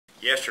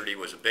Yesterday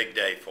was a big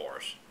day for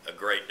us, a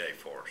great day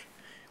for us.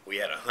 We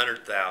had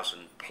 100,000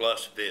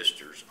 plus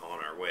visitors on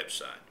our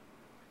website.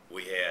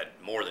 We had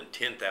more than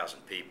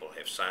 10,000 people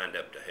have signed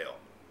up to help.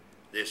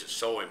 This is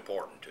so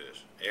important to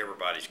us.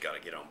 Everybody's got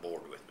to get on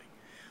board with me.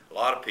 A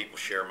lot of people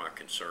share my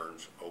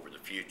concerns over the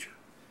future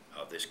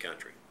of this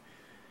country.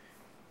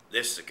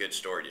 This is a good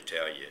story to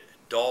tell you.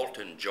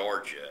 Dalton,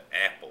 Georgia,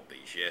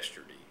 Applebee's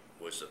yesterday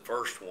was the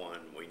first one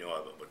we know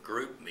of a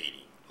group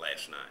meeting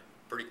last night.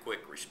 Pretty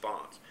quick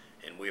response,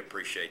 and we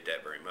appreciate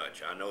that very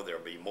much. I know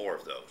there'll be more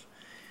of those.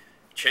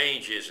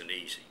 Change isn't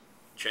easy.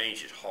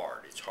 Change is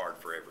hard. It's hard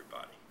for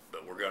everybody,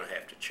 but we're going to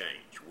have to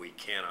change. We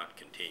cannot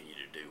continue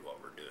to do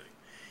what we're doing.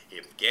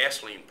 If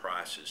gasoline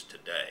prices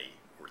today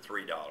were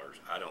 $3,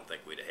 I don't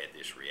think we'd have had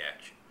this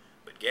reaction.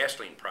 But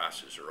gasoline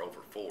prices are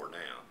over $4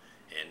 now,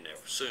 and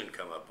they'll soon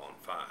come up on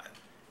 $5.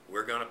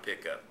 We're going to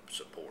pick up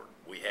support.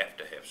 We have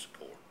to have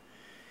support.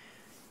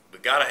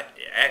 But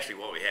actually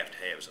what we have to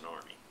have is an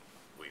army.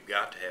 We've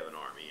got to have an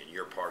army, and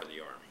you're part of the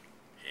army.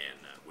 And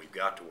we've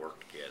got to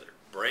work together.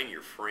 Bring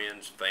your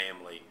friends,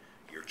 family,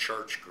 your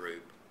church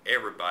group,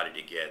 everybody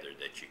together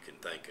that you can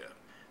think of.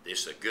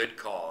 This is a good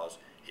cause.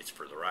 It's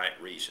for the right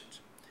reasons.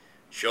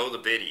 Show the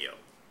video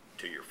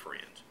to your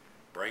friends.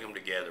 Bring them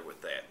together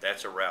with that.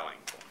 That's a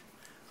rallying point.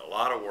 A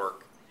lot of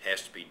work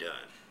has to be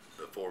done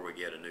before we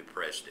get a new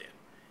president.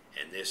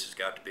 And this has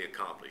got to be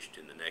accomplished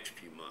in the next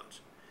few months.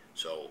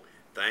 So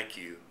thank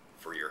you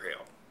for your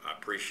help. I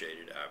appreciate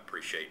it. I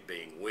appreciate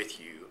being with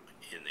you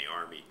in the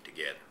Army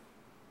together.